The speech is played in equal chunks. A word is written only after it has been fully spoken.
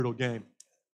game.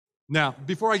 Now,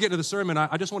 before I get into the sermon,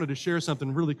 I just wanted to share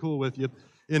something really cool with you.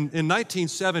 In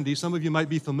 1970, some of you might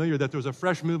be familiar that there was a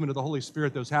fresh movement of the Holy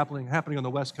Spirit that was happening on the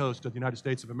West Coast of the United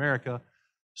States of America.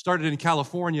 Started in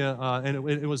California, and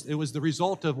it was the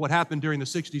result of what happened during the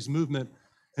 60s movement.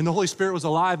 And the Holy Spirit was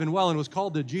alive and well, and it was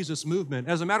called the Jesus movement.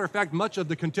 As a matter of fact, much of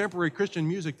the contemporary Christian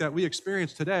music that we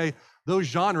experience today, those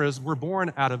genres were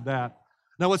born out of that.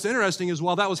 Now, what's interesting is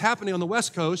while that was happening on the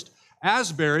West Coast,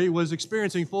 Asbury was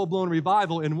experiencing full-blown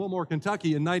revival in Wilmore,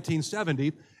 Kentucky in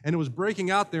 1970, and it was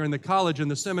breaking out there in the college and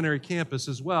the seminary campus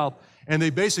as well, and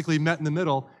they basically met in the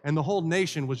middle, and the whole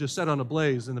nation was just set on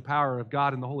ablaze in the power of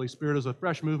God and the Holy Spirit. It was a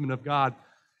fresh movement of God.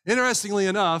 Interestingly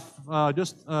enough,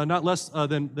 not less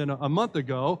than a month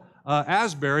ago,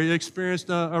 Asbury experienced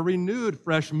a renewed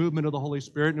fresh movement of the Holy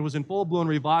Spirit, and it was in full-blown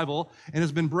revival, and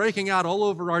has been breaking out all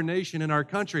over our nation and our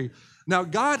country. Now,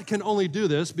 God can only do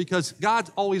this because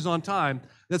God's always on time,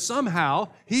 that somehow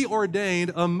He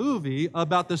ordained a movie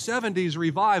about the 70s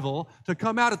revival to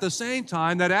come out at the same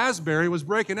time that Asbury was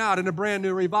breaking out in a brand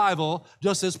new revival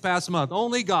just this past month.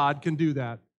 Only God can do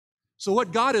that. So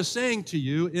what God is saying to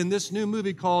you in this new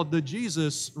movie called The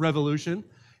Jesus Revolution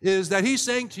is that He's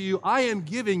saying to you, I am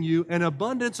giving you an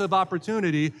abundance of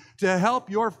opportunity to help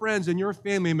your friends and your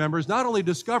family members not only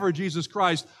discover Jesus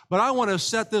Christ, but I want to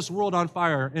set this world on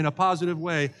fire in a positive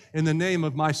way in the name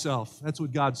of myself. That's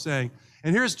what God's saying.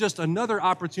 And here's just another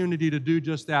opportunity to do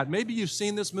just that. Maybe you've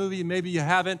seen this movie, maybe you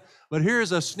haven't, but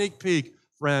here's a sneak peek,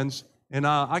 friends, and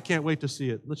I can't wait to see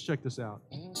it. Let's check this out.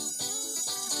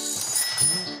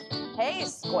 Hey,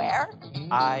 Square.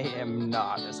 I am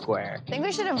not a square. I think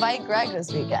we should invite Greg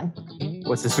this weekend.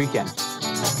 What's this weekend? The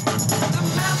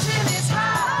mountain is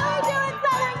high.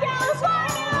 Southern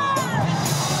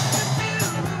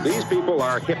California. These people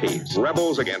are hippies,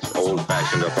 rebels against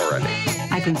old-fashioned authority.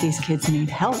 I think these kids need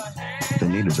help. What they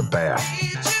need is a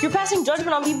bath. You're passing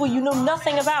judgment on people you know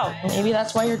nothing about. Maybe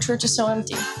that's why your church is so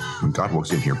empty. When God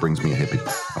walks in here, brings me a hippie,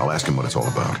 I'll ask him what it's all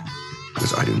about,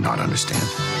 because I do not understand.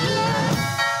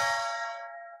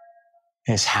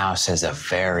 This house has a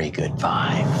very good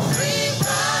vibe.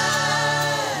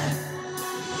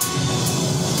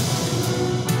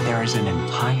 There is an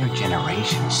entire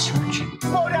generation searching.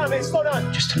 Slow down, man, slow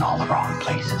down. Just in all the wrong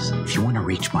places. If you want to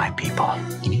reach my people,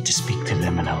 you need to speak to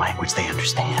them in a language they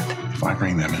understand. If I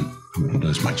bring them in, I'm going to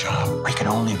lose my job. We can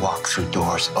only walk through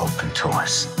doors open to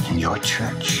us. In your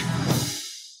church,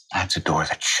 that's a door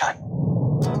that's shut.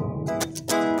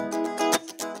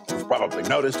 Probably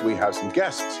noticed we have some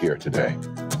guests here today.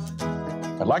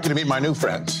 I'd like you to meet my new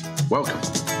friends. Welcome.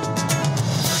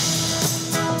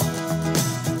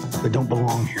 They don't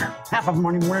belong here. Half of them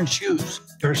aren't even wearing shoes.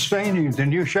 They're staining the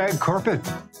new shag carpet.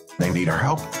 They need our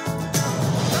help.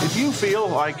 If you feel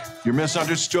like you're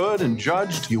misunderstood and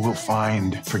judged, you will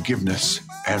find forgiveness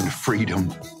and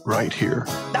freedom right here.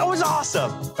 That was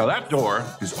awesome. Now that door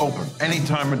is open any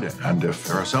time of day. And if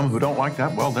there are some who don't like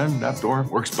that, well then that door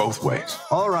works both ways.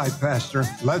 All right, Pastor,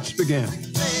 let's begin.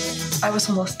 I was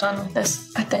almost done with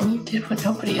this, but then you did what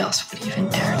nobody else would even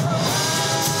dare.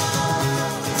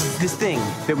 This thing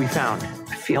that we found,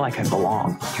 I feel like I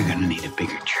belong. You're going to need a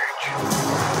bigger church.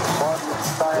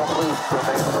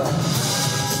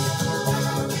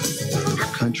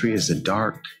 Our country is a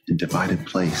dark and divided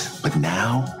place, but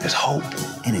now there's hope,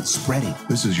 and it's spreading.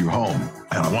 This is your home,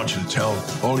 and I want you to tell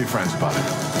all your friends about it.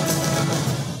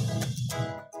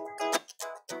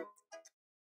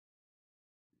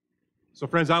 So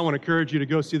friends, I want to encourage you to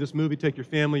go see this movie, take your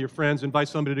family, your friends, invite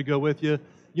somebody to go with you.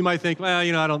 You might think, well,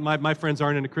 you know, my friends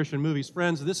aren't into Christian movies.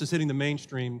 Friends, this is hitting the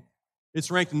mainstream.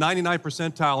 It's ranked 99th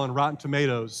percentile on Rotten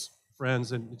Tomatoes,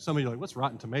 friends, and some of you are like, what's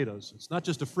Rotten Tomatoes? It's not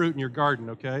just a fruit in your garden,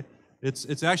 okay?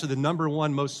 It's actually the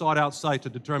 #1 most sought-out site to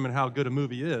determine how good a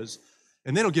movie is,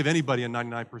 and they don't give anybody a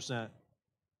 99%,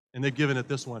 and they've given it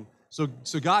this one. So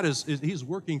God He's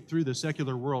working through the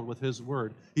secular world with His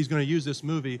Word. He's going to use this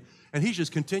movie, and He's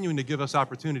just continuing to give us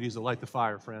opportunities to light the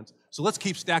fire, friends. So let's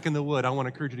keep stacking the wood. I want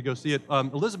to encourage you to go see it.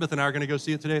 Elizabeth and I are going to go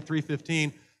see it today at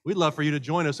 3:15. We'd love for you to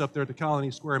join us up there at the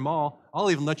Colony Square Mall. I'll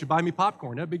even let you buy me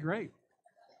popcorn. That'd be great.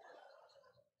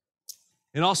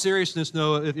 In all seriousness,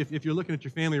 though, if you're looking at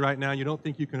your family right now and you don't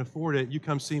think you can afford it, you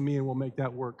come see me and we'll make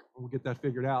that work. We'll get that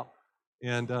figured out.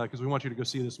 And because we want you to go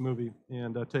see this movie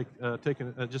and take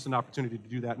just an opportunity to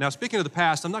do that. Now, speaking of the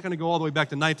past, I'm not going to go all the way back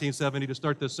to 1970 to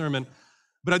start this sermon,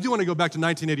 but I do want to go back to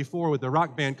 1984 with a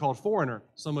rock band called Foreigner.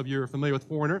 Some of you are familiar with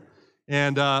Foreigner,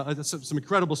 and some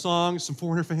incredible songs. Some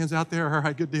Foreigner fans out there? All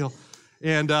right, good deal.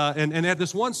 And they had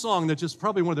this one song that just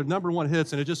probably one of their #1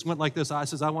 hits, and it just went like this. I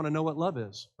says, I want to know what love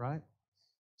is, right?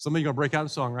 Some of you are going to break out the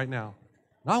song right now.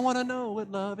 I want to know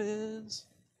what love is.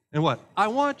 And what? I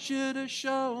want you to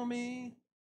show me.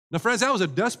 Now, friends, that was a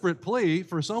desperate plea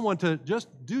for someone to just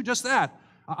do just that.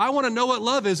 I want to know what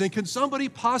love is, and can somebody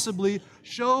possibly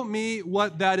show me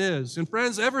what that is? And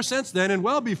friends, ever since then, and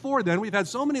well before then, we've had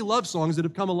so many love songs that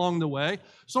have come along the way,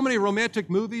 so many romantic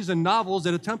movies and novels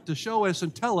that attempt to show us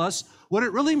and tell us what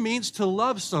it really means to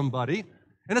love somebody.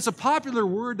 And it's a popular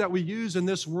word that we use in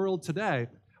this world today.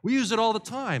 We use it all the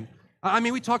time. I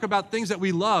mean, we talk about things that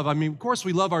we love. I mean, of course,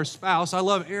 we love our spouse. I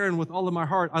love Aaron with all of my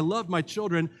heart. I love my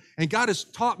children. And God has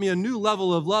taught me a new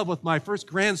level of love with my first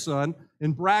grandson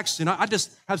in Braxton. I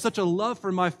just have such a love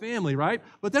for my family, right?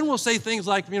 But then we'll say things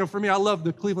like, for me, I love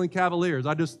the Cleveland Cavaliers.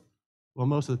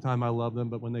 Most of the time I love them,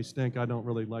 but when they stink, I don't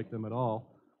really like them at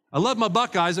all. I love my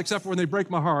Buckeyes, except for when they break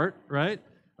my heart, right?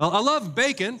 I love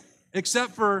bacon,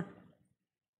 except for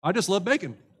I just love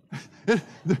bacon.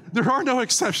 There are no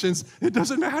exceptions. It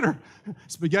doesn't matter.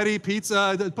 Spaghetti,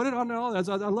 pizza, put it on all that.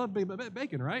 I love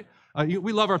bacon, right?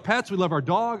 We love our pets. We love our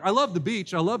dog. I love the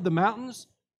beach. I love the mountains,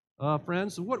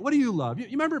 friends. What do you love? You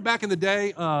remember back in the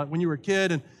day when you were a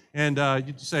kid and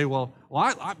you'd say,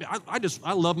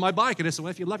 I love my bike. And I said,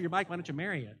 well, if you love your bike, why don't you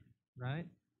marry it, right?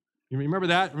 You remember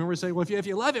that? Remember saying, well, if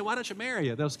you love it, why don't you marry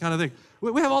it? Those kind of things.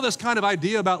 We have all this kind of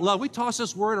idea about love. We toss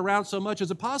this word around so much.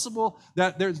 Is it possible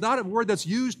that there's not a word that's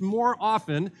used more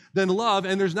often than love,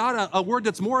 and there's not a word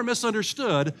that's more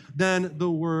misunderstood than the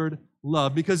word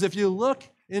love? Because if you look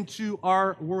into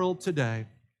our world today,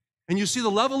 and you see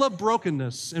the level of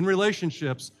brokenness in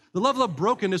relationships, the level of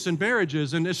brokenness in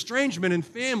marriages and estrangement in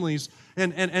families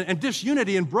and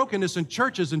disunity and brokenness in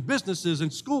churches and businesses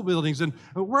and school buildings and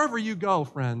wherever you go,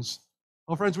 friends.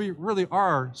 Oh, friends, we really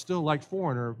are still like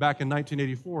Foreigner back in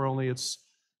 1984, only it's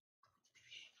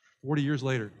 40 years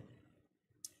later.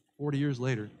 40 years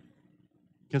later.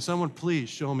 Can someone please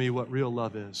show me what real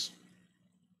love is?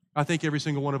 I think every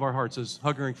single one of our hearts is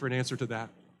hungering for an answer to that.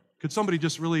 Could somebody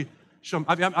just really show me?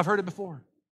 I've heard it before.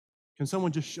 Can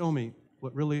someone just show me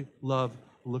what really love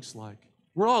looks like?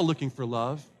 We're all looking for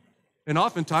love, and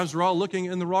oftentimes we're all looking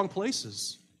in the wrong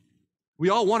places. We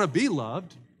all want to be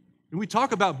loved, and we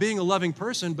talk about being a loving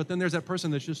person, but then there's that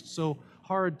person that's just so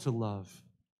hard to love.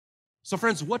 So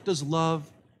friends, what does love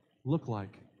look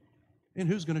like? And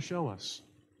who's going to show us?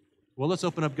 Well, let's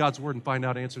open up God's Word and find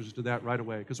out answers to that right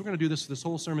away, because we're going to do this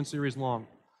whole sermon series long.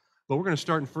 But we're going to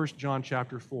start in 1 John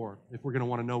chapter 4 if we're going to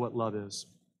want to know what love is.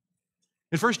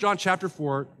 In 1 John chapter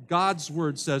 4, God's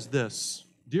Word says this: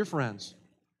 Dear friends,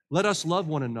 let us love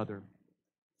one another.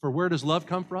 For where does love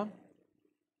come from?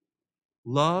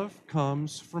 Love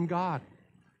comes from God.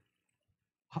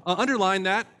 Underline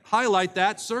that, highlight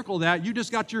that, circle that. You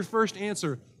just got your first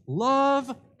answer.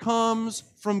 Love comes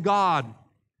from God.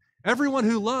 Everyone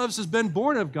who loves has been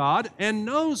born of God and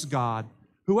knows God.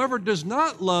 Whoever does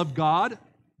not love God,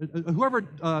 whoever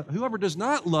does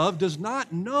not love does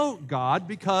not know God,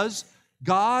 because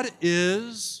God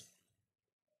is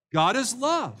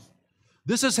love.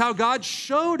 This is how God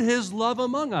showed his love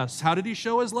among us. How did he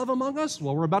show his love among us?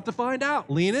 Well, we're about to find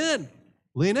out. Lean in.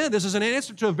 Lean in. This is an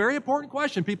answer to a very important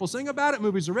question. People sing about it.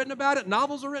 Movies are written about it.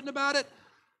 Novels are written about it.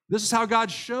 This is how God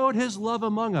showed his love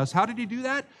among us. How did he do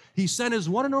that? He sent his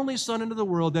one and only Son into the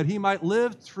world that he might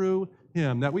live through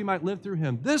him, that we might live through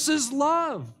him. This is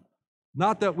love.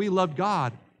 Not that we loved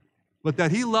God, but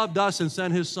that he loved us and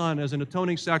sent his Son as an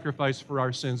atoning sacrifice for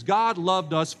our sins. God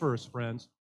loved us first, friends.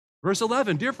 Verse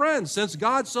 11, dear friends, since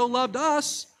God so loved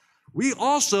us, we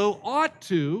also ought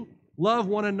to love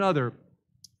one another.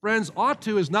 Friends, ought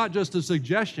to is not just a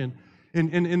suggestion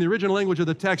in the original language of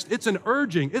the text. It's an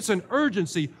urging. It's an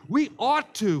urgency. We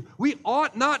ought to. We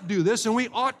ought not do this, and we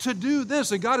ought to do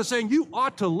this. And God is saying, you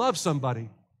ought to love somebody.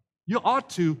 You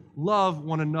ought to love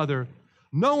one another.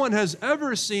 No one has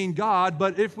ever seen God,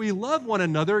 but if we love one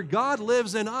another, God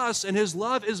lives in us, and his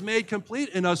love is made complete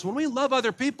in us. When we love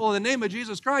other people in the name of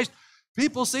Jesus Christ,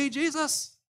 people see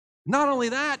Jesus. Not only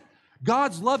that,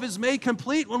 God's love is made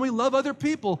complete when we love other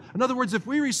people. In other words, if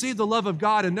we receive the love of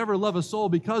God and never love a soul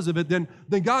because of it, then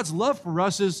God's love for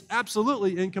us is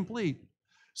absolutely incomplete.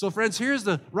 So friends, here's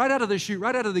right out of the chute,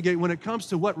 right out of the gate, when it comes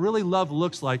to what really love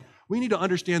looks like, we need to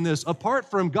understand this. Apart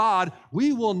from God,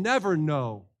 we will never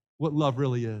know what love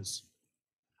really is.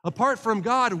 Apart from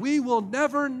God, we will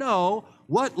never know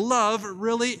what love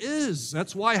really is.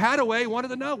 That's why Hathaway wanted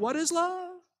to know, what is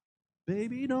love?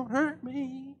 Baby, don't hurt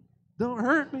me. Don't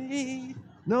hurt me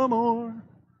no more.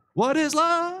 What is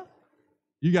love?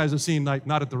 You guys have seen, like,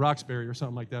 Not at the Roxbury or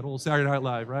something like that, old Saturday Night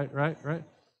Live, right?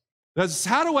 That's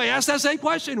Hathaway asked that same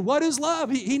question. What is love?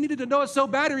 He needed to know it so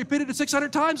bad, he repeated it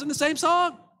 600 times in the same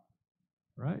song,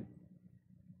 right?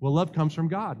 Well, love comes from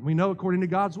God. We know according to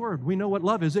God's word. We know what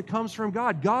love is. It comes from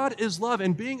God. God is love,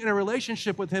 and being in a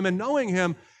relationship with him and knowing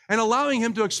him and allowing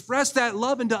him to express that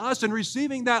love into us and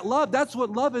receiving that love, that's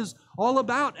what love is all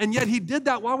about. And yet he did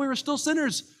that while we were still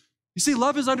sinners. You see,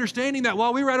 love is understanding that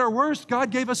while we were at our worst,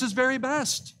 God gave us his very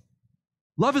best.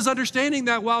 Love is understanding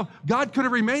that while God could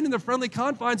have remained in the friendly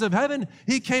confines of heaven,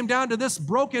 he came down to this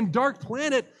broken, dark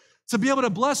planet to be able to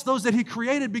bless those that he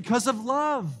created because of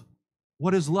love.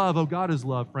 What is love? Oh, God is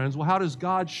love, friends. Well, how does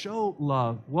God show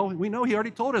love? Well, we know he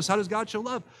already told us. How does God show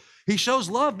love? He shows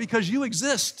love because you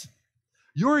exist.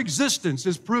 Your existence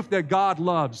is proof that God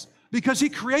loves because he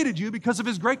created you because of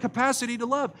his great capacity to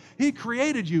love. He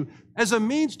created you as a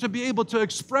means to be able to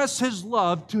express his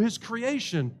love to his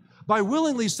creation by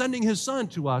willingly sending his son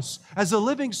to us as a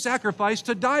living sacrifice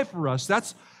to die for us.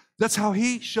 That's how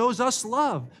he shows us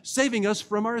love, saving us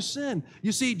from our sin.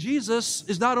 You see, Jesus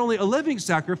is not only a living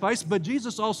sacrifice, but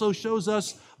Jesus also shows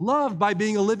us love by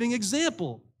being a living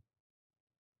example.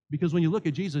 Because when you look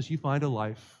at Jesus, you find a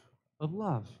life of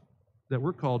love that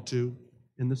we're called to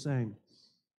in the same.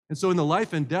 And so in the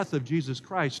life and death of Jesus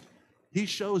Christ, he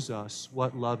shows us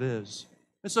what love is.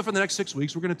 And so for the next 6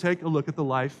 weeks, we're going to take a look at the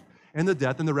life and the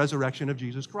death and the resurrection of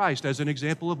Jesus Christ as an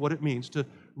example of what it means to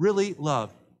really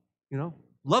love. You know,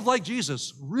 love like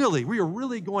Jesus, really. We are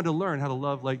really going to learn how to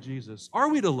love like Jesus. Are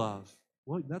we to love?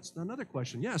 Well, that's another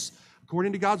question. Yes,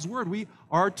 according to God's word, we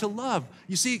are to love.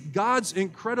 You see, God's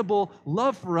incredible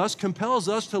love for us compels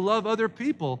us to love other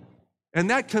people. And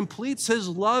that completes his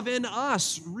love in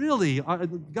us, really.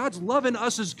 God's love in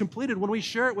us is completed when we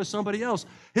share it with somebody else.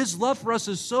 His love for us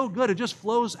is so good, it just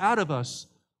flows out of us.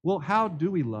 Well, how do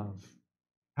we love?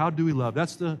 How do we love?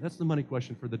 That's the money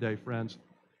question for the day, friends.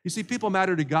 You see, people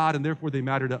matter to God, and therefore they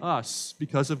matter to us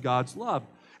because of God's love.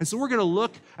 And so we're going to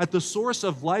look at the source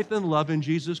of life and love in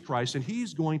Jesus Christ, and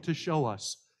he's going to show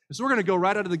us. And so we're going to go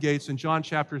right out of the gates in John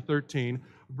chapter 13,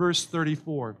 verse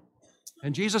 34.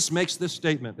 And Jesus makes this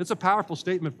statement. It's a powerful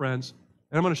statement, friends,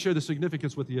 and I'm going to share the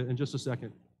significance with you in just a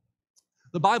second.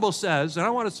 The Bible says, and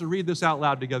I want us to read this out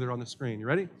loud together on the screen. You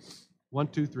ready? 1,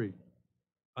 2, 3.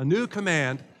 A new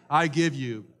command I give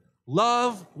you.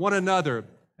 Love one another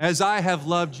as I have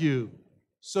loved you.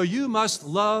 So you must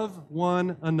love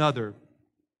one another.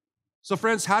 So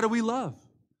friends, how do we love?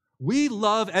 We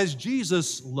love as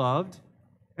Jesus loved,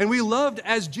 and we loved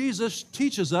as Jesus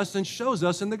teaches us and shows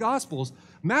us in the Gospels.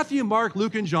 Matthew, Mark,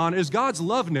 Luke, and John is God's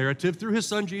love narrative through his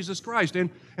son, Jesus Christ.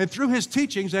 And through his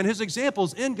teachings and his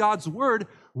examples in God's word,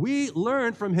 we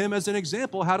learn from him as an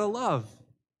example how to love.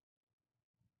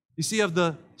 You see, of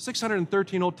the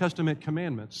 613 Old Testament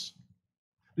commandments,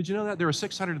 did you know that there are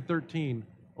 613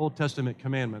 Old Testament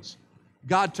commandments?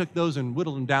 God took those and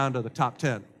whittled them down to the top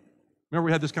 10. Remember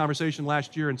we had this conversation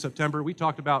last year in September? We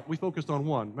focused on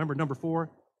one. Remember number 4?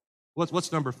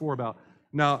 What's number 4 about?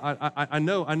 Now, I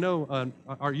know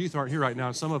our youth aren't here right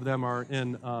now. Some of them are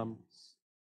in,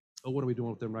 what are we doing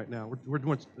with them right now? We're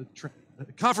doing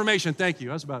confirmation, thank you.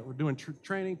 We're doing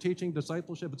training, teaching,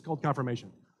 discipleship. It's called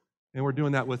confirmation. And we're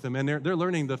doing that with them. And they're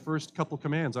learning the first couple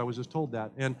commands. I was just told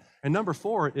that. And number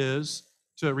 4 is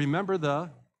to remember the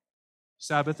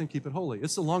Sabbath and keep it holy.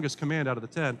 It's the longest command out of the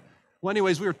 10. Well,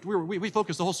 anyways, we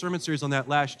focused the whole sermon series on that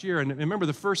last year. And remember,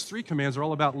 the first 3 commands are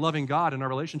all about loving God and our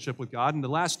relationship with God. And the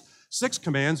last 6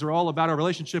 commands are all about our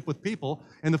relationship with people.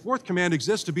 And the 4th command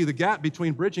exists to be the gap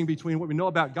bridging between what we know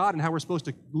about God and how we're supposed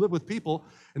to live with people.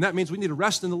 And that means we need to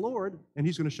rest in the Lord, and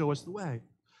he's going to show us the way.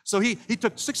 So he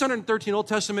took 613 Old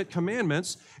Testament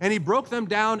commandments, and he broke them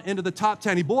down into the top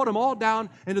 10. He boiled them all down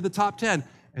into the top 10.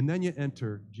 And then you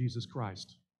enter Jesus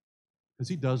Christ, because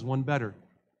he does one better.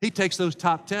 He takes those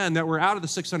top 10 that were out of the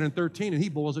 613, and he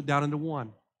boils it down into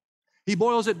one. He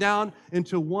boils it down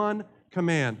into one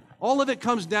command. All of it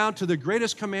comes down to the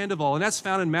greatest command of all, and that's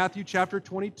found in Matthew chapter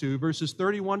 22, verses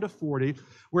 31 to 40,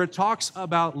 where it talks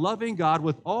about loving God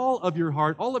with all of your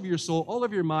heart, all of your soul, all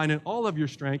of your mind, and all of your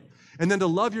strength, and then to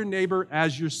love your neighbor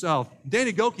as yourself.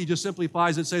 Danny Gokey just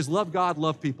simplifies it, says, love God,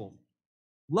 love people.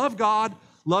 Love God,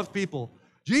 love people.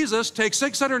 Jesus takes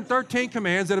 613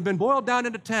 commands that have been boiled down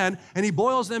into 10, and he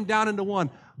boils them down into one.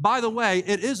 By the way,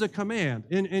 it is a command.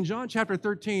 In John chapter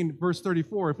 13, verse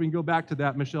 34, if we can go back to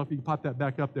that, Michelle, if you can pop that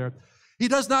back up there, he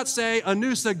does not say a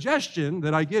new suggestion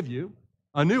that I give you,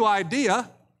 a new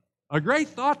idea, a great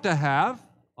thought to have,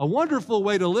 a wonderful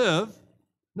way to live.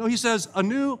 No, he says a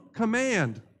new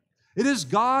command. It is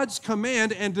God's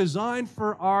command and design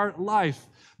for our life.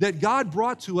 that God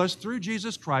brought to us through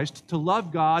Jesus Christ to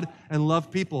love God and love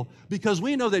people. Because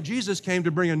we know that Jesus came to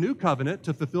bring a new covenant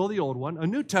to fulfill the old one, a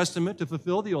new testament to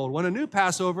fulfill the old one, a new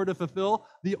Passover to fulfill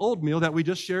the old meal that we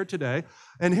just shared today.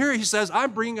 And here he says,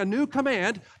 I'm bringing a new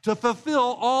command to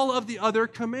fulfill all of the other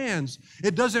commands.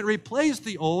 It doesn't replace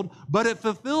the old, but it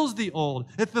fulfills the old.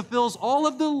 It fulfills all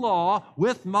of the law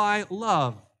with my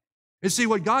love. And see,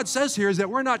 what God says here is that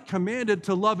we're not commanded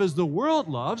to love as the world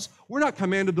loves. We're not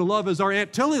commanded to love as our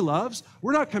Aunt Tilly loves.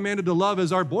 We're not commanded to love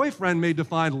as our boyfriend may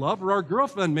define love or our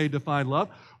girlfriend may define love.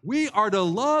 We are to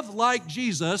love like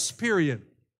Jesus, period.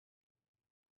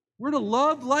 We're to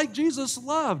love like Jesus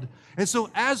loved. And so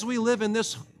as we live in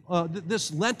this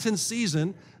Lenten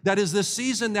season, that is this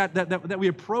season that we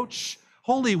approach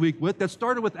Holy Week with, that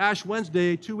started with Ash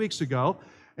Wednesday 2 weeks ago,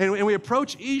 and we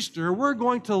approach Easter, we're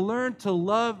going to learn to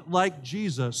love like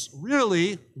Jesus,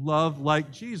 really love like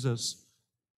Jesus.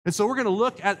 And so we're going to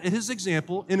look at his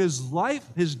example in his life,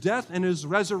 his death, and his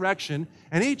resurrection.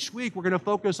 And each week we're going to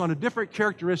focus on a different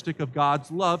characteristic of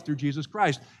God's love through Jesus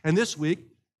Christ. And this week,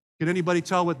 can anybody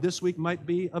tell what this week might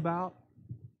be about?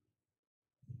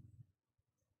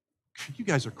 You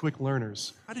guys are quick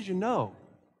learners. How did you know?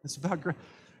 It's about grace.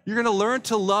 You're going to learn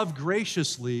to love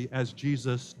graciously as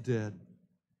Jesus did.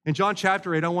 In John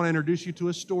chapter 8, I want to introduce you to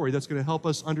a story that's going to help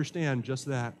us understand just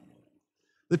that.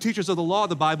 The teachers of the law,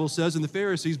 the Bible says, and the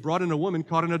Pharisees brought in a woman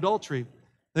caught in adultery.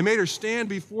 They made her stand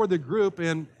before the group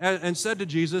and said to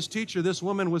Jesus, "Teacher, this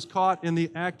woman was caught in the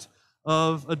act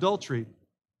of adultery.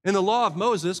 In the law of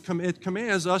Moses, it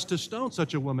commands us to stone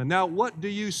such a woman. Now, what do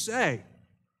you say?"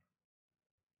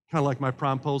 Kind of like my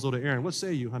promposal to Aaron. What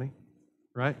say you, honey?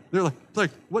 Right? They're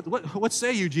like what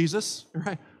say you, Jesus?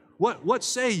 Right? What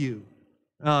say you?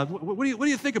 What do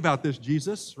you think about this,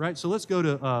 Jesus? Right? So let's go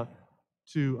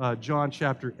to John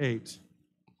chapter 8.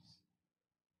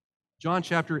 John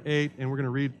chapter 8, and we're going to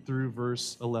read through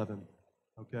verse 11.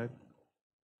 Okay?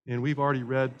 And we've already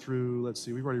read through,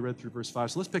 verse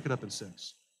 5. So let's pick it up in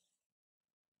 6.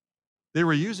 They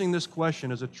were using this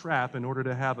question as a trap in order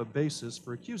to have a basis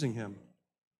for accusing him.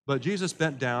 But Jesus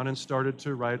bent down and started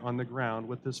to write on the ground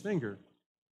with his finger.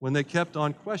 When they kept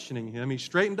on questioning him, he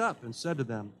straightened up and said to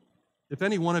them, "If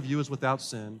any one of you is without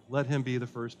sin, let him be the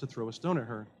first to throw a stone at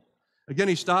her." Again,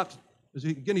 he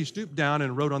stooped down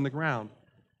and wrote on the ground.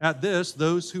 At this,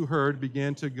 those who heard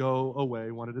began to go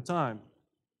away one at a time,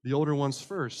 the older ones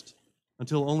first,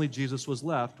 until only Jesus was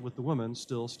left with the woman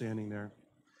still standing there.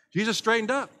 Jesus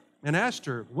straightened up and asked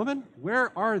her, "Woman,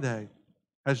 where are they?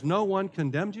 Has no one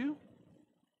condemned you?"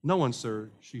 "No one, sir,"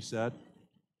 she said.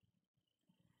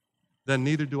 "Then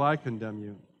neither do I condemn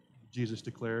you," Jesus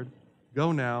declared.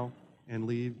 "Go now and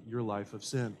leave your life of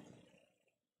sin."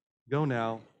 Go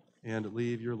now and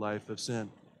leave your life of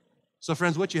sin. So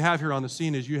friends, what you have here on the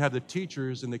scene is you have the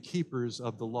teachers and the keepers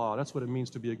of the law. That's what it means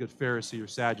to be a good Pharisee or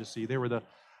Sadducee. They were the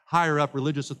higher up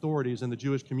religious authorities in the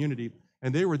Jewish community,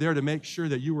 and they were there to make sure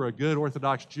that you were a good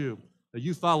Orthodox Jew, that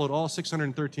you followed all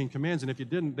 613 commands, and if you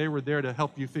didn't, they were there to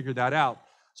help you figure that out.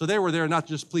 So they were there not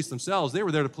to just police themselves, they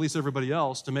were there to police everybody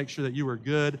else to make sure that you were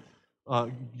good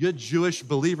Jewish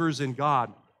believers in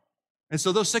God. And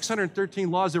so those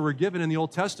 613 laws that were given in the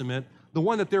Old Testament, the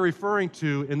one that they're referring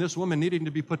to in this woman needing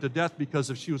to be put to death because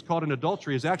if she was caught in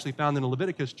adultery is actually found in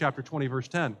Leviticus chapter 20, verse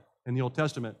 10 in the Old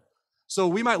Testament. So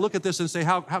we might look at this and say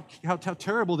how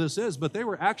terrible this is, but they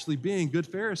were actually being good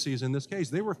Pharisees in this case.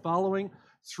 They were following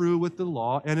through with the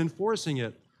law and enforcing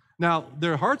it. Now,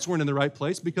 their hearts weren't in the right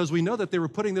place because we know that they were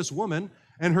putting this woman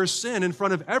and her sin in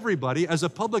front of everybody as a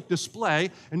public display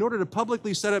in order to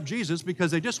publicly set up Jesus because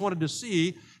they just wanted to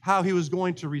see how he was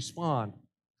going to respond.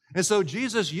 And so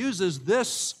Jesus uses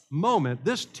this moment,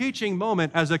 this teaching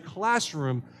moment, as a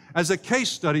classroom, as a case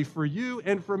study for you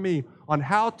and for me on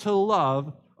how to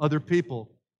love other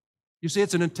people. You see,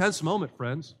 it's an intense moment,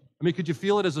 friends. I mean, could you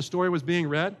feel it as the story was being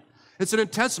read? It's an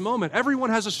intense moment.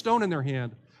 Everyone has a stone in their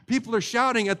hand. People are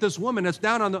shouting at this woman that's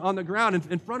down on the ground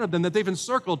in front of them that they've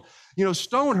encircled,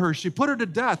 stone her. She put her to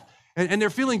death. And they're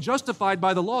feeling justified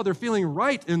by the law. They're feeling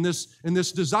right in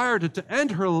this desire to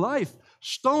end her life,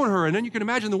 stone her. And then you can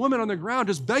imagine the woman on the ground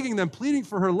just begging them, pleading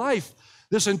for her life,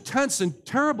 this intense and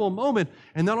terrible moment.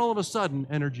 And then all of a sudden,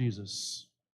 enter Jesus.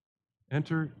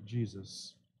 Enter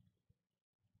Jesus.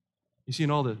 You see,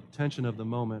 in all the tension of the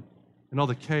moment, in all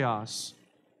the chaos,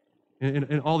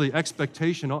 in all the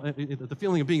expectation, the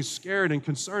feeling of being scared and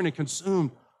concerned and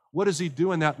consumed, what does he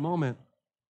do in that moment?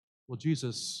 Well,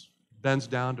 Jesus bends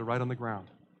down to write on the ground.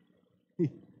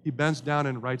 He bends down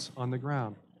and writes on the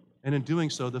ground. And in doing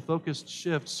so, the focus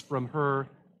shifts from her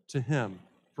to him,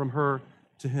 from her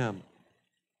to him.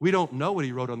 We don't know what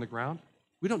he wrote on the ground.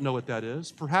 We don't know what that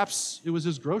is. Perhaps it was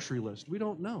his grocery list. We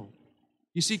don't know.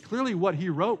 You see, clearly what he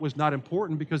wrote was not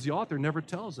important because the author never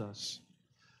tells us.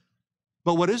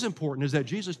 But what is important is that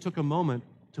Jesus took a moment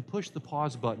to push the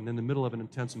pause button in the middle of an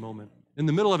intense moment, in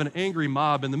the middle of an angry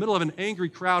mob, in the middle of an angry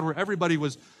crowd where everybody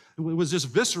was just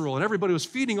visceral and everybody was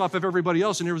feeding off of everybody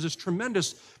else, and there was this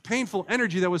tremendous, painful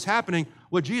energy that was happening.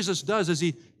 What Jesus does is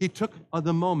he took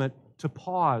the moment to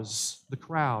pause the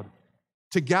crowd,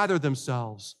 to gather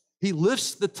themselves. He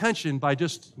lifts the tension by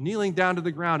just kneeling down to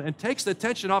the ground and takes the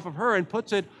tension off of her and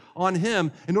puts it on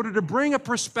him in order to bring a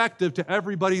perspective to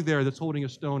everybody there that's holding a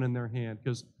stone in their hand.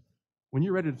 Because when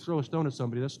you're ready to throw a stone at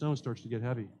somebody, that stone starts to get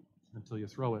heavy until you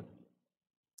throw it.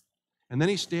 And then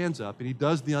he stands up and he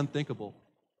does the unthinkable.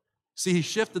 See, he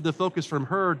shifted the focus from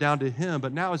her down to him,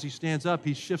 but now as he stands up,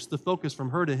 he shifts the focus from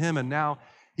her to him, and now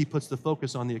he puts the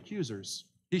focus on the accusers.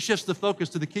 He shifts the focus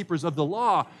to the keepers of the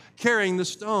law carrying the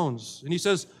stones. And he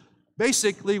says,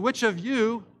 basically, which of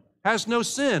you has no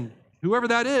sin? Whoever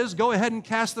that is, go ahead and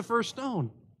cast the first stone.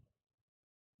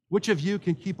 Which of you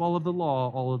can keep all of the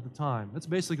law all of the time? That's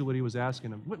basically what he was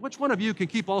asking him. Which one of you can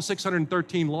keep all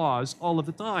 613 laws all of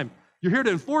the time? You're here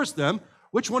to enforce them.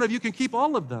 Which one of you can keep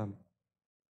all of them?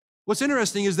 What's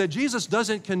interesting is that Jesus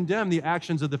doesn't condemn the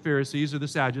actions of the Pharisees or the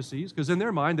Sadducees, because in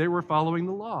their mind, they were following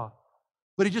the law.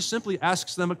 But he just simply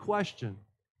asks them a question.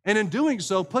 And in doing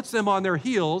so, puts them on their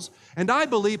heels, and I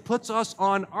believe puts us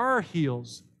on our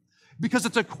heels. Because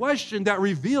it's a question that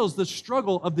reveals the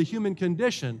struggle of the human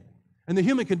condition. And the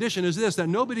human condition is this, that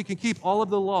nobody can keep all of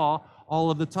the law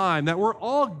all of the time, that we're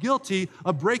all guilty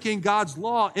of breaking God's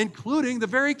law, including the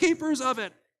very keepers of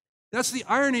it. That's the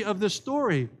irony of this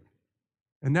story.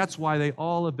 And that's why they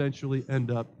all eventually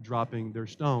end up dropping their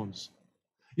stones.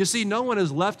 You see, no one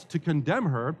is left to condemn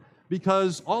her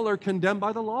because all are condemned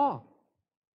by the law.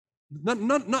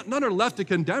 None are left to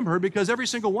condemn her because every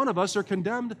single one of us are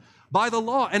condemned by the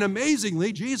law. And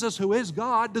amazingly, Jesus, who is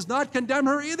God, does not condemn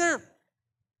her either.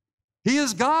 He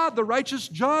is God, the righteous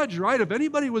judge, right? If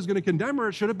anybody was going to condemn her,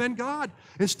 it should have been God.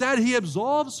 Instead, he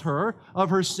absolves her of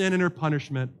her sin and her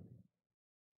punishment.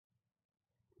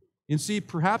 And see,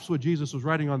 perhaps what Jesus was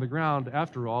writing on the ground,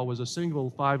 after all, was a single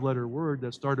 5-letter word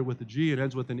that started with a G and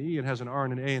ends with an E and has an R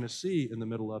and an A and a C in the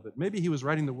middle of it. Maybe he was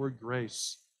writing the word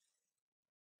grace.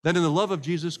 That in the love of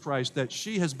Jesus Christ, that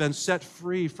she has been set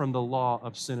free from the law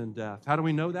of sin and death. How do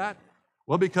we know that?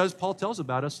 Well, because Paul tells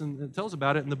about it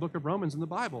in the book of Romans in the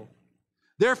Bible.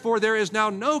 Therefore, there is now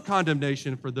no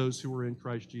condemnation for those who are in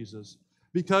Christ Jesus.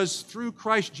 Because through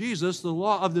Christ Jesus, the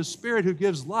law of the Spirit who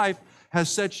gives life has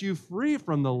set you free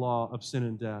from the law of sin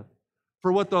and death.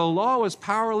 For what the law was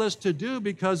powerless to do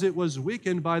because it was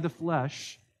weakened by the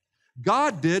flesh,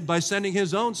 God did by sending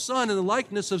his own Son in the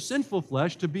likeness of sinful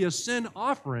flesh to be a sin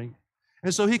offering.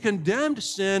 And so he condemned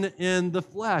sin in the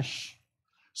flesh.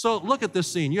 So look at this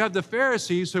scene. You have the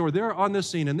Pharisees who are there on this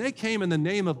scene, and they came in the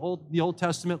name of the Old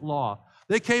Testament law.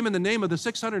 They came in the name of the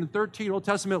 613 Old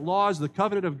Testament laws, the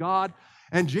covenant of God.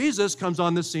 And Jesus comes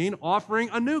on the scene offering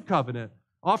a new covenant,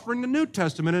 offering the New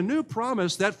Testament, a new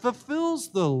promise that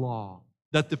fulfills the law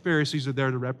that the Pharisees are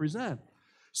there to represent.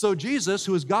 So Jesus,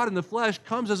 who is God in the flesh,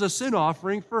 comes as a sin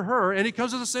offering for her, and he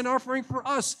comes as a sin offering for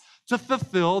us to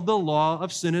fulfill the law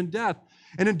of sin and death.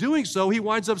 And in doing so, he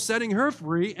winds up setting her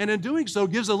free, and in doing so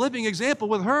gives a living example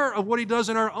with her of what he does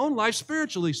in our own life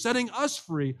spiritually, setting us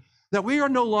free, that we are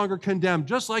no longer condemned,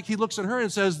 just like he looks at her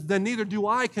and says, then neither do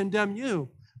I condemn you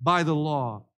by the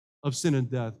law of sin and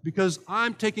death, because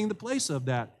I'm taking the place of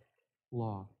that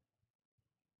law.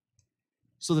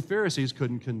 So the Pharisees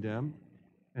couldn't condemn,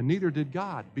 and neither did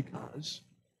God, because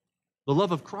the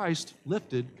love of Christ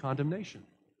lifted condemnation.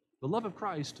 The love of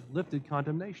Christ lifted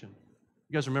condemnation.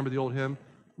 You guys remember the old hymn?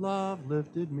 Love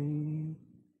lifted me,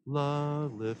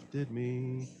 love lifted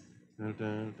me.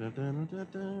 Love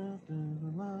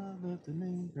lifted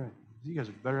me. Right. You guys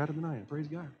are better at it than I am. Praise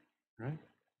God. Right?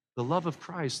 The love of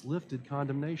Christ lifted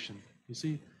condemnation. You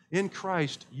see, in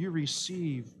Christ you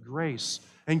receive grace.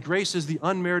 And grace is the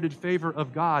unmerited favor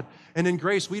of God. And in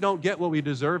grace we don't get what we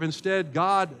deserve. Instead,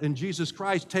 God in Jesus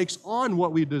Christ takes on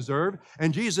what we deserve,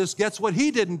 and Jesus gets what he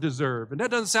didn't deserve. And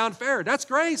that doesn't sound fair. That's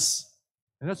grace.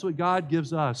 And that's what God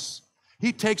gives us.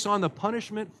 He takes on the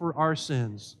punishment for our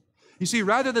sins. You see,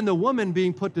 rather than the woman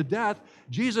being put to death,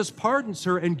 Jesus pardons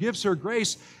her and gives her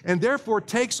grace, and therefore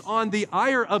takes on the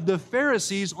ire of the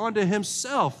Pharisees onto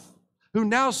himself, who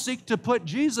now seek to put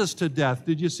Jesus to death.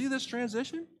 Did you see this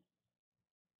transition?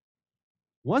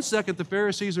 One second, the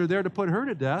Pharisees are there to put her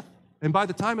to death, and by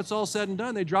the time it's all said and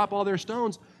done, they drop all their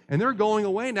stones, and they're going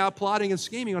away now, plotting and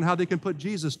scheming on how they can put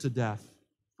Jesus to death.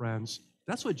 Friends,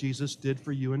 that's what Jesus did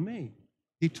for you and me.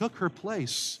 He took her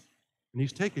place, and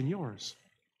he's taken yours.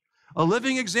 A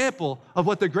living example of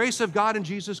what the grace of God in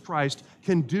Jesus Christ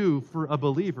can do for a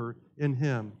believer in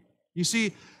him. You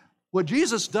see, what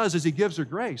Jesus does is he gives her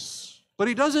grace, but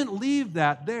he doesn't leave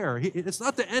that there. It's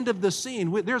not the end of the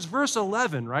scene. There's verse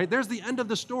 11, right? There's the end of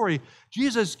the story.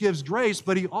 Jesus gives grace,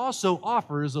 but he also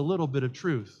offers a little bit of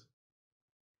truth.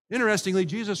 Interestingly,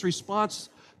 Jesus' response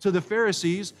to the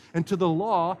Pharisees and to the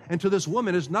law and to this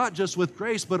woman is not just with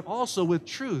grace, but also with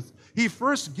truth. He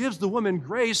first gives the woman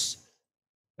grace,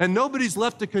 and nobody's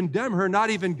left to condemn her, not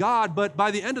even God. But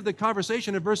by the end of the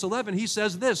conversation in verse 11, he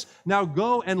says this, now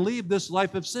go and leave this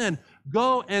life of sin.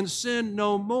 Go and sin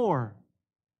no more.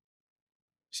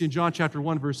 See, in John chapter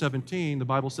 1, verse 17, the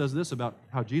Bible says this about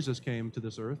how Jesus came to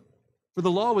this earth. For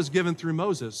the law was given through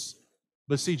Moses,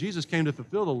 but see, Jesus came to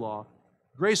fulfill the law.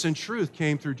 Grace and truth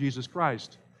came through Jesus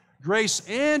Christ. Grace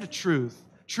and truth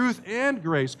and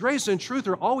grace. Grace and truth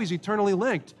are always eternally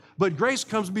linked. But grace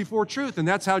comes before truth, and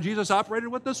that's how Jesus operated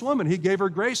with this woman. He gave her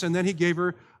grace, and then he gave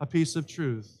her a piece of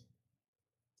truth.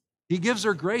 He gives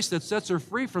her grace that sets her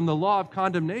free from the law of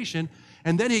condemnation,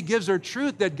 and then he gives her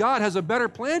truth that God has a better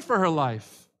plan for her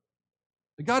life.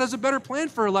 That God has a better plan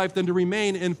for her life than to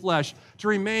remain in flesh, to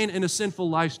remain in a sinful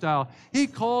lifestyle. He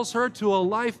calls her to a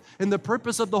life in the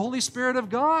purpose of the Holy Spirit of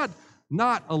God,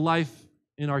 not a life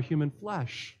in our human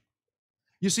flesh.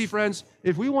 You see, friends,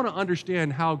 if we want to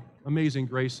understand how amazing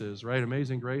grace is, right?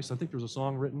 Amazing grace. I think there's a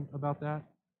song written about that.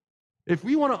 If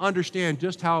we want to understand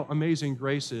just how amazing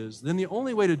grace is, then the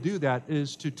only way to do that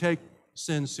is to take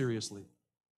sin seriously.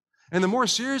 And the more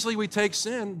seriously we take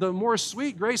sin, the more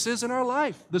sweet grace is in our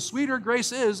life. The sweeter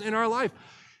grace is in our life.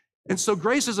 And so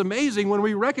grace is amazing when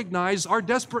we recognize our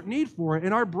desperate need for it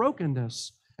and our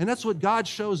brokenness. And that's what God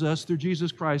shows us through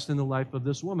Jesus Christ in the life of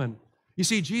this woman. You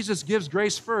see, Jesus gives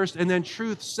grace first and then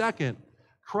truth second.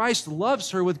 Christ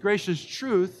loves her with gracious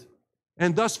truth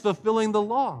and thus fulfilling the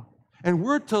law. And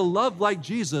we're to love like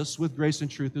Jesus with grace and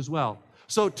truth as well.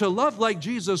 So to love like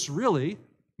Jesus really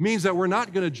means that we're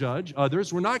not going to judge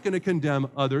others. We're not going to condemn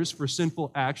others for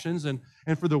sinful actions and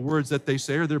for the words that they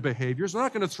say or their behaviors. We're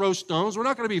not going to throw stones. We're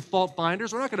not going to be fault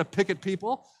finders. We're not going to pick at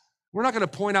people. We're not going to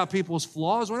point out people's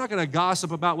flaws. We're not going to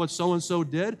gossip about what so-and-so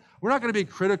did. We're not going to be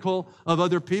critical of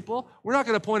other people. We're not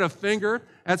going to point a finger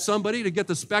at somebody to get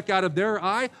the speck out of their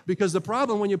eye, because the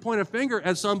problem when you point a finger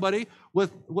at somebody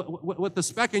with the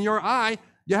speck in your eye,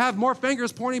 you have more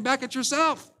fingers pointing back at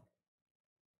yourself.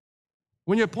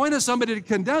 When you point at somebody to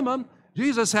condemn them,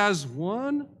 Jesus has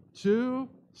 1, 2,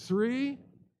 3.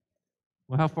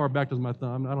 Well, how far back does my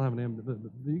thumb? I don't have an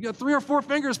name. You got 3 or 4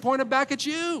 fingers pointed back at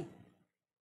you.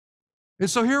 And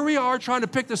so here we are trying to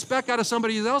pick the speck out of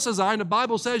somebody else's eye, and the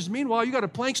Bible says, meanwhile, you got a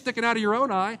plank sticking out of your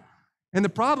own eye. And the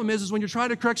problem is when you're trying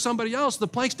to correct somebody else, the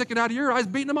plank sticking out of your eye is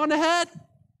beating them on the head.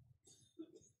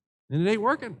 And it ain't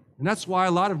working. And that's why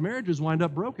a lot of marriages wind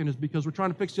up broken, is because we're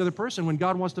trying to fix the other person when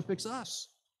God wants to fix us.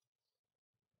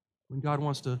 When God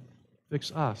wants to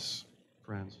fix us,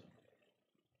 friends.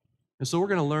 And so we're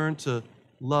going to learn to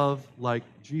love like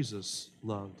Jesus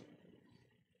loved.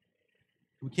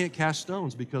 We can't cast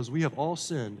stones because we have all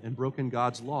sinned and broken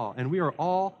God's law, and we are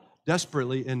all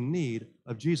desperately in need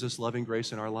of Jesus' loving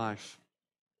grace in our life.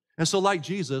 And so like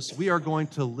Jesus, we are going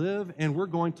to live and we're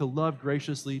going to love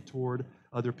graciously toward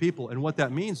other people. And what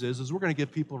that means is we're going to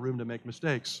give people room to make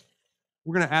mistakes.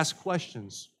 We're going to ask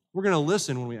questions. We're going to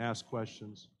listen when we ask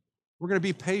questions. We're going to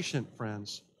be patient,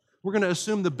 friends. We're going to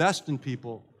assume the best in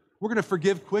people. We're going to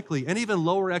forgive quickly and even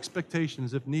lower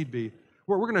expectations if need be.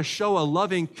 We're going to show a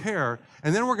loving care,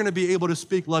 and then we're going to be able to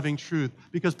speak loving truth,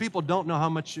 because people don't know how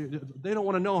much they don't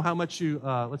want to know how much you,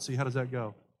 let's see, how does that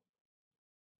go?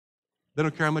 They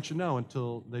don't care how much you know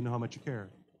until they know how much you care.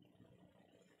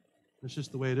 It's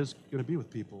just the way it is going to be with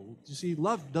people. You see,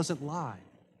 love doesn't lie.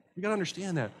 You got to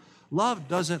understand that. Love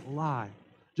doesn't lie.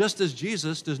 Just as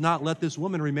Jesus does not let this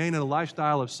woman remain in a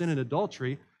lifestyle of sin and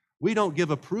adultery, we don't give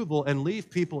approval and leave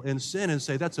people in sin and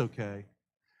say, that's okay.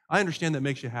 I understand that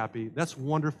makes you happy. That's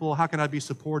wonderful. How can I be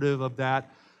supportive of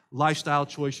that lifestyle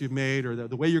choice you've made, or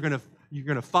the way you're going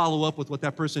to follow up with what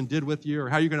that person did with you, or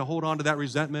how you're going to hold on to that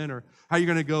resentment, or how you're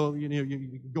going to go,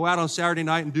 you go out on Saturday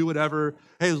night and do whatever.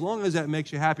 Hey, as long as that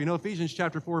makes you happy. Ephesians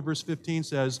chapter 4, verse 15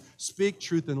 says, speak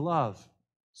truth in love.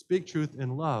 Speak truth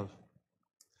in love.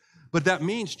 But that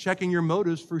means checking your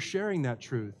motives for sharing that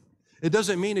truth. It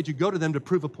doesn't mean that you go to them to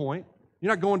prove a point.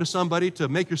 You're not going to somebody to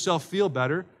make yourself feel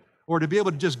better, or to be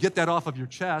able to just get that off of your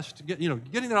chest.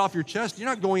 Getting that off your chest, you're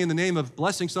not going in the name of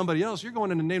blessing somebody else. You're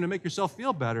going in the name to make yourself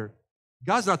feel better.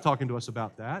 God's not talking to us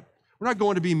about that. We're not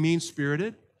going to be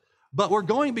mean-spirited. But we're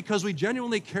going because we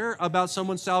genuinely care about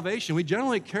someone's salvation. We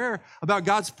genuinely care about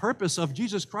God's purpose of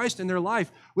Jesus Christ in their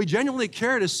life. We genuinely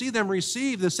care to see them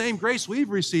receive the same grace we've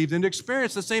received and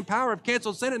experience the same power of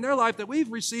canceled sin in their life that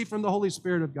we've received from the Holy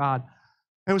Spirit of God.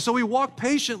 And so we walk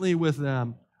patiently with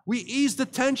them. We ease the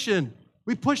tension.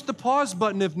 We push the pause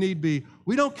button if need be.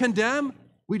 We don't condemn.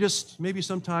 We just maybe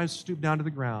sometimes stoop down to the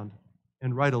ground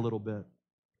and write a little bit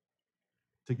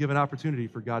to give an opportunity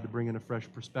for God to bring in a fresh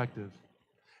perspective.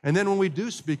 And then when we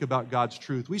do speak about God's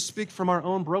truth, we speak from our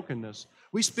own brokenness.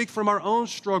 We speak from our own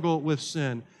struggle with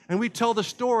sin. And we tell the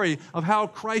story of how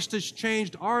Christ has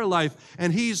changed our life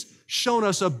and He's shown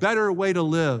us a better way to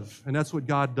live. And that's what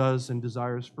God does and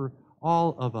desires for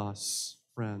all of us,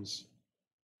 friends.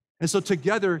 And so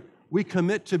together, we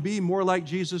commit to be more like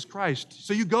Jesus Christ.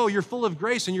 So you go, you're full of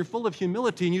grace and you're full of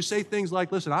humility, and you say things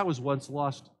like, listen, I was once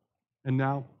lost, and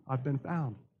now I've been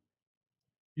found.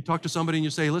 You talk to somebody and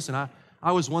you say, listen,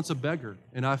 I was once a beggar,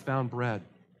 and I found bread,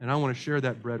 and I want to share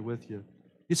that bread with you.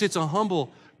 You see, it's a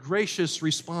humble, gracious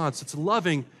response. It's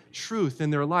loving truth in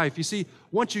their life. You see,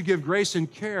 once you give grace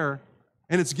and care,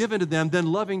 and it's given to them,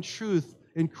 then loving truth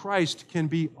in Christ can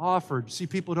be offered. See,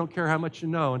 people don't care how much you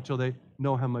know until they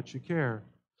know how much you care.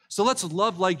 So let's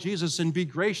love like Jesus and be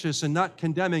gracious and not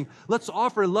condemning. Let's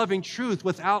offer loving truth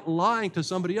without lying to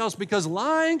somebody else, because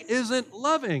lying isn't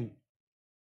loving.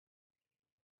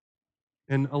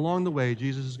 And along the way,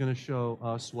 Jesus is going to show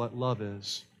us what love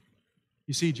is.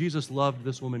 You see, Jesus loved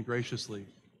this woman graciously,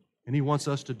 and He wants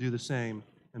us to do the same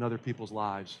in other people's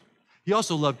lives. He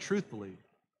also loved truthfully,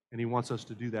 and He wants us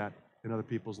to do that in other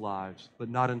people's lives, but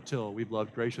not until we've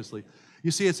loved graciously. You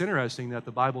see, it's interesting that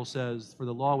the Bible says, for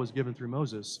the law was given through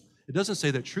Moses. It doesn't say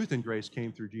that truth and grace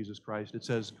came through Jesus Christ. It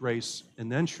says grace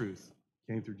and then truth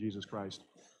came through Jesus Christ,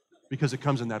 because it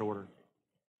comes in that order.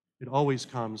 It always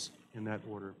comes in that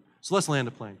order. So let's land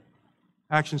the plane.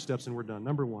 Action steps, and we're done.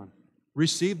 Number one,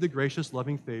 receive the gracious,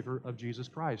 loving favor of Jesus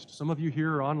Christ. Some of you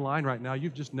here are online right now.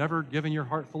 You've just never given your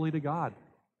heart fully to God,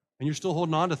 and you're still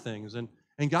holding on to things, and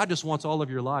God just wants all of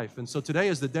your life. And so today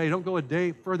is the day. Don't go a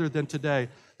day further than today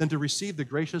than to receive the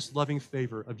gracious, loving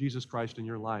favor of Jesus Christ in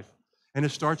your life. And it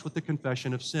starts with the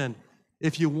confession of sin.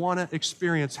 If you want to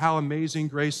experience how amazing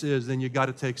grace is, then you got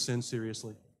to take sin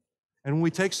seriously. And when we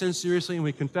take sin seriously and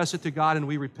we confess it to God and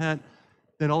we repent,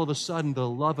 then all of a sudden the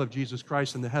love of Jesus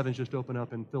Christ and the heavens just open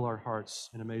up and fill our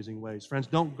hearts in amazing ways. Friends,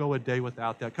 don't go a day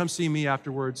without that. Come see me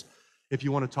afterwards if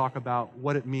you want to talk about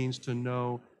what it means to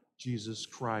know Jesus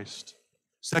Christ.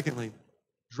 Secondly,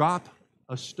 drop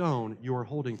a stone you are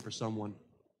holding for someone.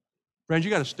 Friends, you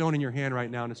got a stone in your hand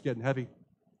right now and it's getting heavy.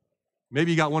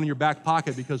 Maybe you got one in your back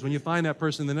pocket, because when you find that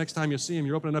person, the next time you see him,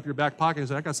 you're opening up your back pocket and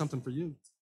say, I got something for you.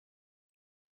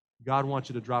 God wants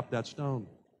you to drop that stone.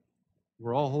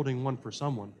 We're all holding one for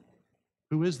someone.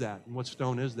 Who is that, and what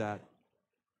stone is that?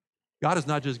 God is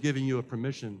not just giving you a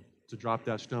permission to drop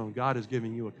that stone. God is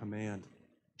giving you a command.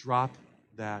 Drop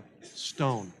that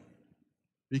stone.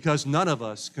 Because none of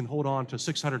us can hold on to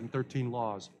 613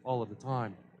 laws all of the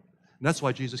time. And that's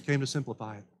why Jesus came to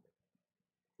simplify it.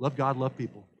 Love God, love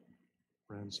people,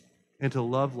 friends, and to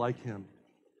love like Him.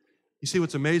 You see,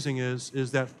 what's amazing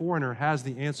is that foreigner has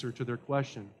the answer to their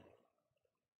question.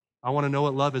 I want to know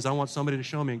what love is. I want somebody to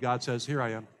show me. And God says, here I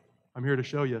am. I'm here to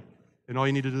show you. And all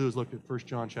you need to do is look at 1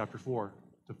 John chapter 4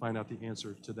 to find out the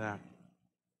answer to that.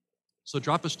 So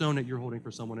drop a stone that you're holding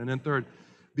for someone. And then third,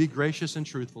 be gracious and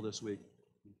truthful this week.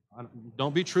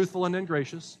 Don't be truthful and then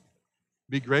gracious.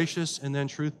 Be gracious and then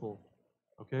truthful.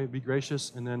 Okay? Be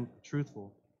gracious and then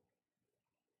truthful.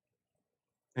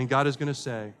 And God is going to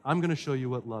say, I'm going to show you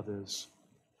what love is.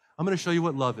 I'm going to show you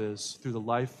what love is through the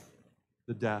life,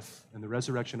 the death, and the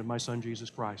resurrection of my Son, Jesus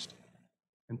Christ.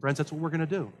 And friends, that's what we're going to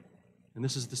do. And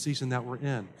this is the season that we're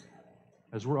in,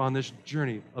 as we're on this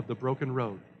journey of the broken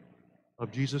road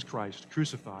of Jesus Christ,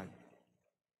 crucified,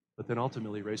 but then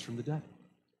ultimately raised from the dead.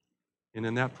 And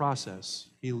in that process,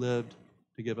 He lived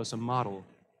to give us a model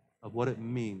of what it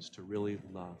means to really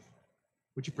love.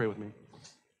 Would you pray with me?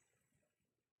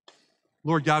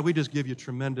 Lord God, we just give you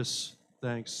tremendous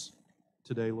thanks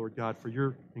today, Lord God, for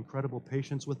your incredible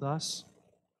patience with us.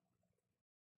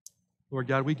 Lord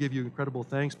God, we give you incredible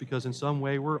thanks because in some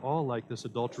way we're all like this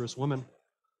adulterous woman.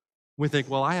 We think,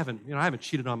 well, I haven't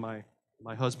cheated on my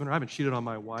husband, or I haven't cheated on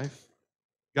my wife.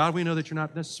 God, we know that you're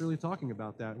not necessarily talking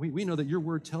about that. We know that your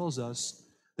word tells us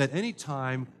that any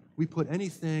time we put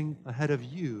anything ahead of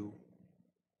you,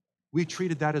 we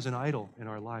treated that as an idol in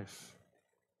our life.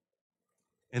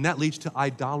 And that leads to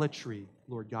idolatry,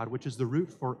 Lord God, which is the root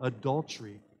for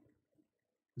adultery.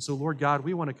 And so, Lord God,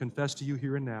 we want to confess to you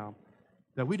here and now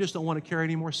that we just don't want to carry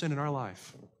any more sin in our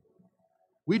life.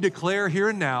 We declare here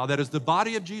and now that as the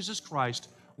body of Jesus Christ,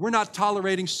 we're not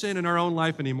tolerating sin in our own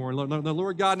life anymore.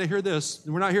 Lord God, now hear this.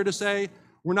 We're not here to say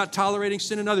we're not tolerating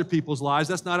sin in other people's lives.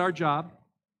 That's not our job.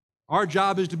 Our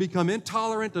job is to become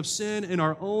intolerant of sin in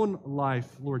our own life,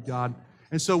 Lord God.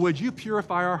 And so would you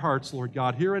purify our hearts, Lord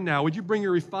God, here and now? Would you bring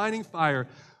your refining fire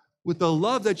with the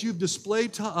love that you've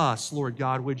displayed to us, Lord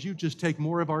God? Would you just take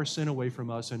more of our sin away from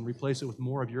us and replace it with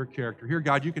more of your character? Here,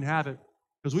 God, you can have it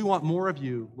because we want more of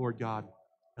you, Lord God,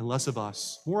 and less of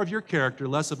us. More of your character,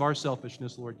 less of our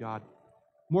selfishness, Lord God.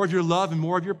 More of your love and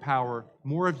more of your power,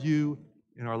 more of you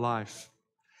in our life.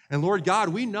 And Lord God,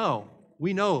 we know,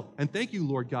 and thank you,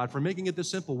 Lord God, for making it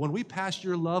this simple. When we pass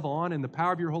your love on in the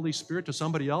power of your Holy Spirit to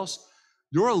somebody else,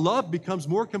 your love becomes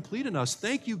more complete in us.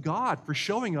 Thank you, God, for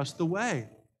showing us the way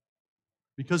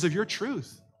because of your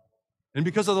truth and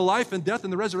because of the life and death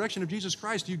and the resurrection of Jesus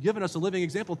Christ. You've given us a living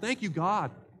example. Thank you,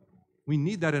 God. We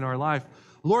need that in our life.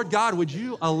 Lord God, would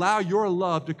you allow your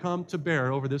love to come to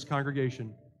bear over this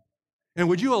congregation? And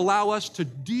would you allow us to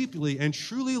deeply and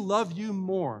truly love you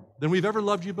more than we've ever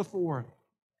loved you before?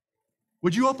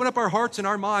 Would you open up our hearts and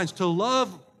our minds to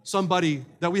love somebody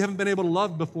that we haven't been able to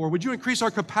love before? Would you increase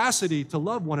our capacity to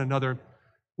love one another?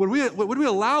 Would we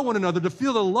allow one another to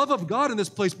feel the love of God in this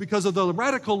place because of the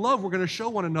radical love we're going to show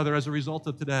one another as a result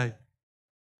of today?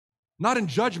 Not in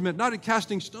judgment, not in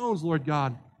casting stones, Lord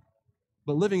God,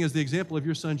 but living as the example of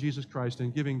your Son, Jesus Christ,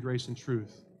 and giving grace and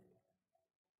truth.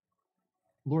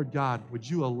 Lord God, would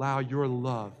you allow your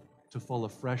love to fall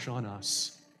afresh on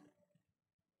us?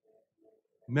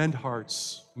 Mend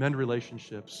hearts, mend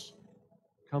relationships.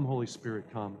 Come, Holy Spirit,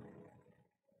 come.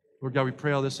 Lord God, we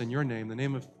pray all this in your name, the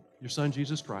name of your Son,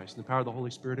 Jesus Christ, and the power of the Holy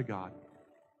Spirit of God.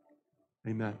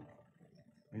 Amen.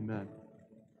 Amen.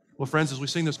 Well, friends, as we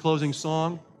sing this closing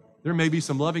song, there may be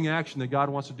some loving action that God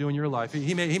wants to do in your life.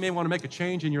 He may want to make a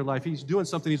change in your life. He's doing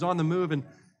something. He's on the move, and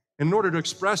in order to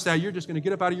express that, you're just going to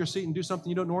get up out of your seat and do something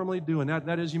you don't normally do, and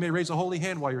that is you may raise a holy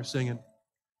hand while you're singing.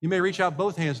 You may reach out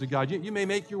both hands to God. You may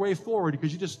make your way forward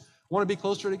because you just want to be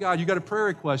closer to God. You got a prayer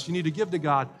request you need to give to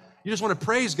God. You just want to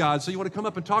praise God, so you want to come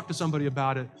up and talk to somebody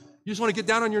about it. You just want to get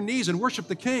down on your knees and worship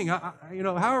the King.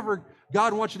 However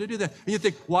God wants you to do that. And you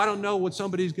think, well, I don't know what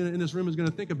somebody's in this room is going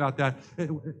to think about that.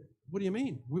 What do you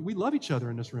mean? We love each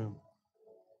other in this room.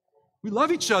 We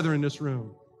love each other in this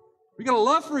room. We got a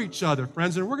love for each other,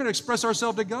 friends, and we're going to express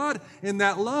ourselves to God in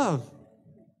that love.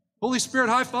 Holy Spirit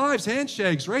high fives,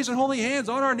 handshakes, raising holy hands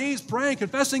on our knees, praying,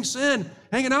 confessing sin,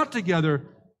 hanging out together.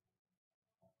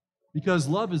 Because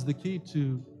love is the key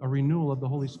to a renewal of the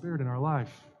Holy Spirit in our life.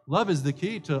 Love is the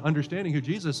key to understanding who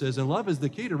Jesus is, and love is the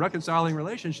key to reconciling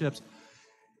relationships.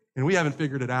 And we haven't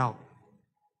figured it out,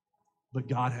 but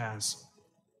God has.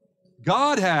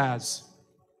 God has,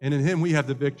 and in Him we have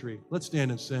the victory. Let's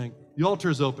stand and sing. The altar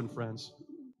is open, friends.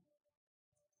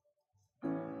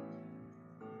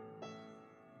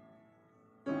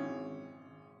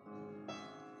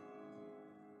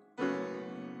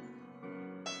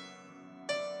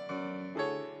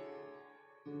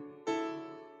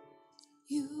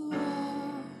 You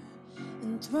are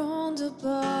enthroned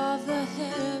above the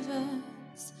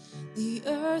heavens, the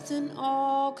earth and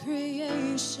all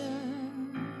creation.